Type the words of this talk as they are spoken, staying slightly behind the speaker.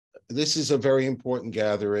this is a very important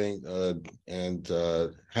gathering, and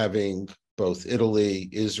having both Italy,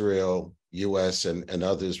 Israel, US, and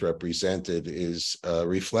others represented is a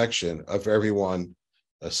reflection of everyone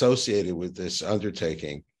associated with this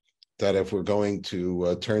undertaking, that if we're going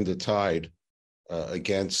to turn the tide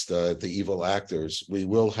against the evil actors, we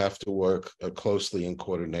will have to work closely in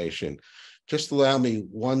coordination. Just allow me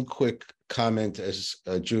one quick comment, as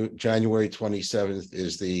January 27th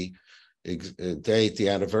is the date, the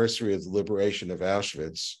anniversary of the liberation of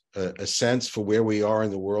Auschwitz. A sense for where we are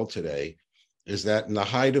in the world today is that in the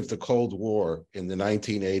height of the Cold War in the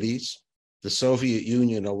 1980s, the Soviet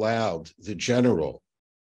Union allowed the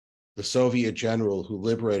Soviet general who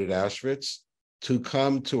liberated Auschwitz to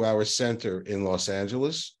come to our center in Los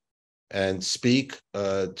Angeles and speak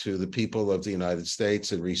to the people of the United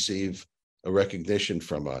States and receive a recognition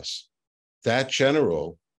from us. That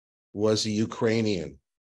general was a Ukrainian.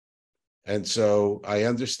 And so I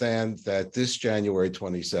understand that this January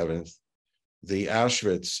 27th, the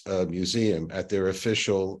Auschwitz Museum at their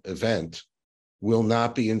official event will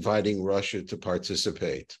not be inviting Russia to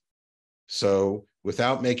participate. So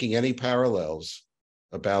without making any parallels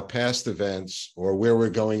about past events or where we're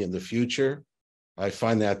going in the future, I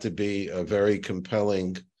find that to be a very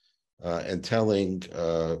compelling and telling,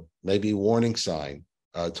 maybe warning sign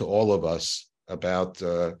to all of us about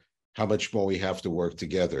how much more we have to work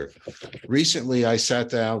together. Recently, I sat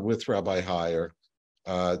down with Rabbi Heyer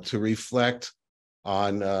to reflect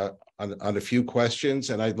on a few questions,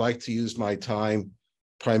 and I'd like to use my time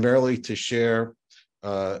primarily to share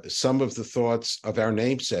some of the thoughts of our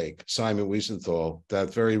namesake, Simon Wiesenthal,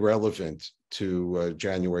 that very relevant to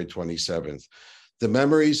January 27th. The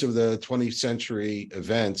memories of the 20th century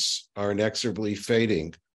events are inexorably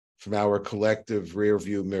fading from our collective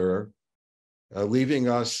rearview mirror, leaving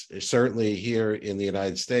us, certainly here in the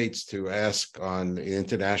United States, to ask on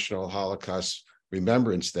International Holocaust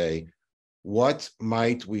Remembrance Day, what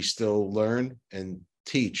might we still learn and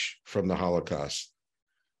teach from the Holocaust?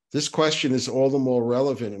 This question is all the more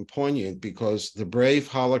relevant and poignant because the brave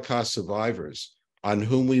Holocaust survivors on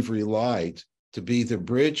whom we've relied to be the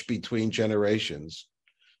bridge between generations,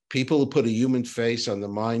 people who put a human face on the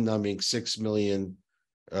mind-numbing 6 million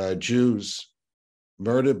Jews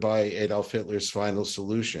murdered by Adolf Hitler's final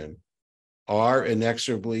solution, are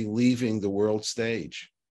inexorably leaving the world stage.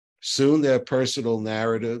 Soon their personal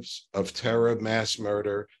narratives of terror, mass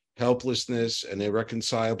murder, helplessness, and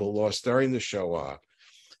irreconcilable loss during the Shoah,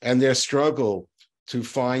 and their struggle to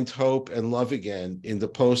find hope and love again in the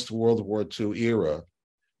post-World War II era,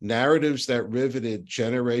 narratives that riveted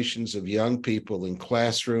generations of young people in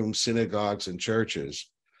classrooms, synagogues, and churches,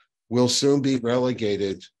 will soon be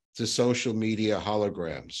relegated to social media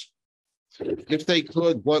holograms. If they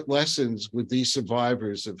could, what lessons would these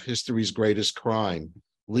survivors of history's greatest crime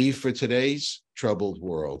leave for today's troubled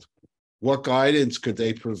world? What guidance could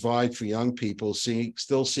they provide for young people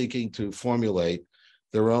still seeking to formulate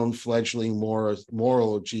their own fledgling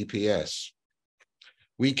moral GPS?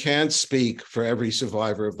 We can't speak for every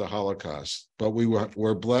survivor of the Holocaust, but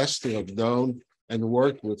we're blessed to have known and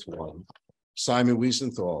worked with one, Simon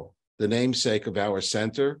Wiesenthal, the namesake of our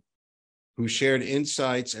center, who shared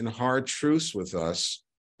insights and hard truths with us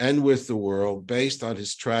and with the world based on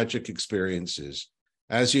his tragic experiences.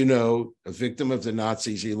 As you know, a victim of the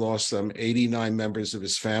Nazis, he lost some 89 members of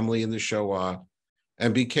his family in the Shoah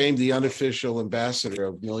and became the unofficial ambassador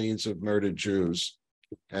of millions of murdered Jews,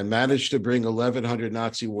 and managed to bring 1,100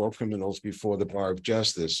 Nazi war criminals before the bar of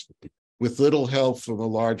justice with little help from a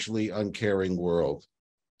largely uncaring world.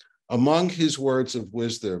 Among his words of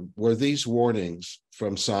wisdom were these warnings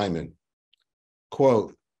from Simon.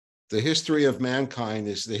 Quote, "The history of mankind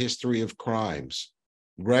is the history of crimes.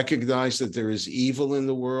 Recognize that there is evil in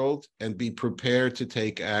the world and be prepared to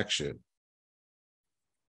take action."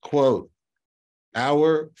 Quote,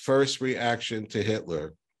 "Our first reaction to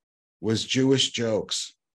Hitler was Jewish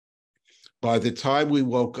jokes. By the time we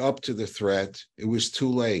woke up to the threat, it was too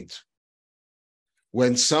late.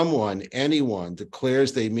 When someone, anyone,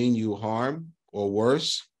 declares they mean you harm or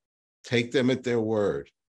worse, take them at their word.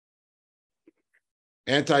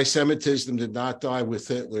 Anti-Semitism did not die with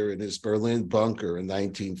Hitler in his Berlin bunker in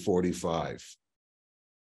 1945.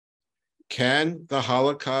 Can the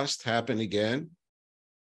Holocaust happen again?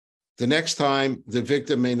 The next time, the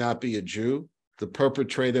victim may not be a Jew, the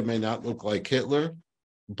perpetrator may not look like Hitler,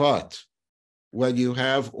 but when you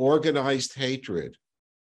have organized hatred,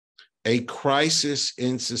 a crisis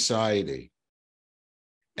in society,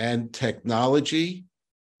 and technology,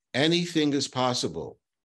 anything is possible.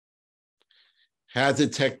 Had the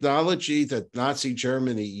technology that Nazi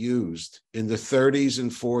Germany used in the 30s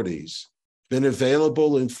and 40s been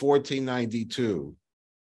available in 1492,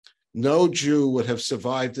 no Jew would have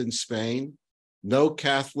survived in Spain, no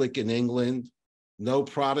Catholic in England, no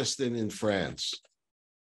Protestant in France.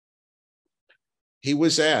 He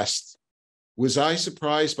was asked, was I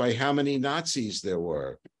surprised by how many Nazis there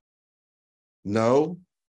were? No,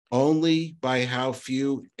 only by how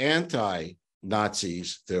few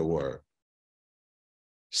anti-Nazis there were.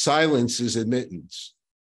 Silence is admittance.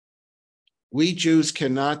 We Jews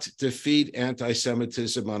cannot defeat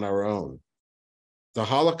anti-Semitism on our own. The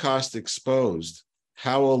Holocaust exposed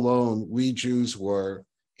how alone we Jews were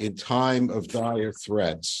in time of dire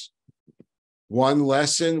threats. One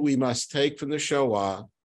lesson we must take from the Shoah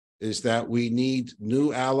is that we need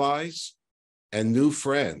new allies and new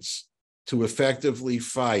friends to effectively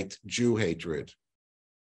fight Jew hatred.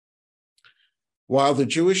 While the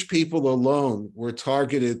Jewish people alone were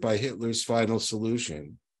targeted by Hitler's final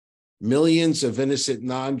solution, millions of innocent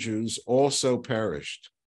non-Jews also perished.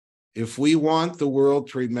 If we want the world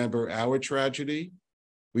to remember our tragedy,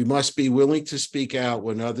 we must be willing to speak out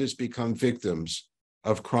when others become victims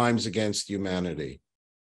of crimes against humanity.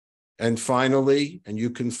 And finally, and you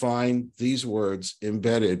can find these words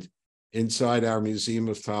embedded inside our Museum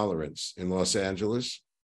of Tolerance in Los Angeles,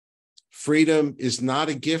 freedom is not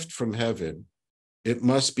a gift from heaven. It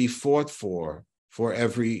must be fought for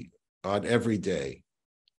every day.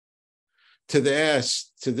 To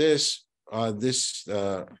this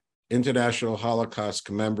International Holocaust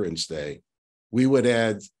Remembrance Day, we would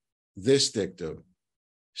add this dictum: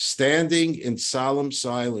 standing in solemn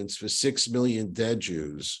silence for 6 million dead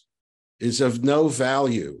Jews is of no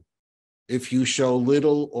value if you show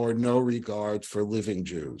little or no regard for living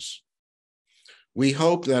Jews. We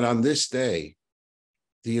hope that on this day,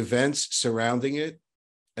 the events surrounding it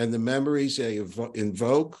and the memories they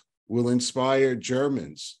invoke will inspire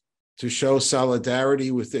Germans to show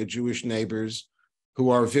solidarity with their Jewish neighbors who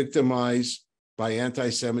are victimized by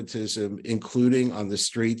anti-Semitism, including on the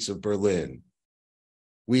streets of Berlin.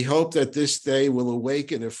 We hope that this day will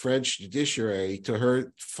awaken a French judiciary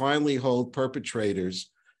to finally hold perpetrators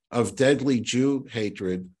of deadly Jew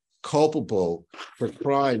hatred culpable for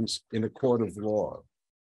crimes in a court of law.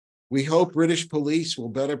 We hope British police will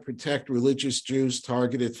better protect religious Jews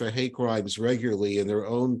targeted for hate crimes regularly in their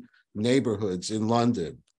own neighborhoods in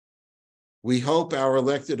London. We hope our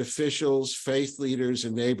elected officials, faith leaders,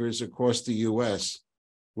 and neighbors across the US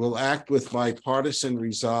will act with bipartisan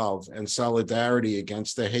resolve and solidarity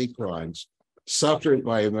against the hate crimes suffered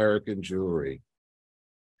by American Jewry.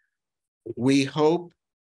 We hope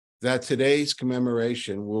that today's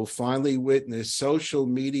commemoration will finally witness social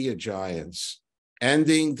media giants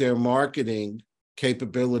ending their marketing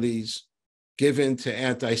capabilities given to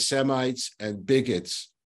anti-Semites and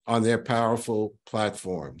bigots on their powerful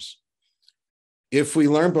platforms. If we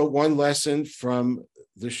learn but one lesson from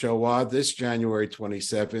the Shoah this January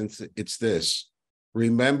 27th, it's this: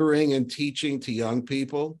 remembering and teaching to young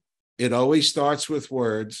people, it always starts with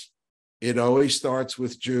words, it always starts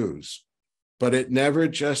with Jews, but it never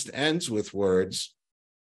just ends with words,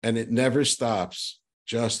 and it never stops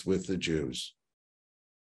just with the Jews.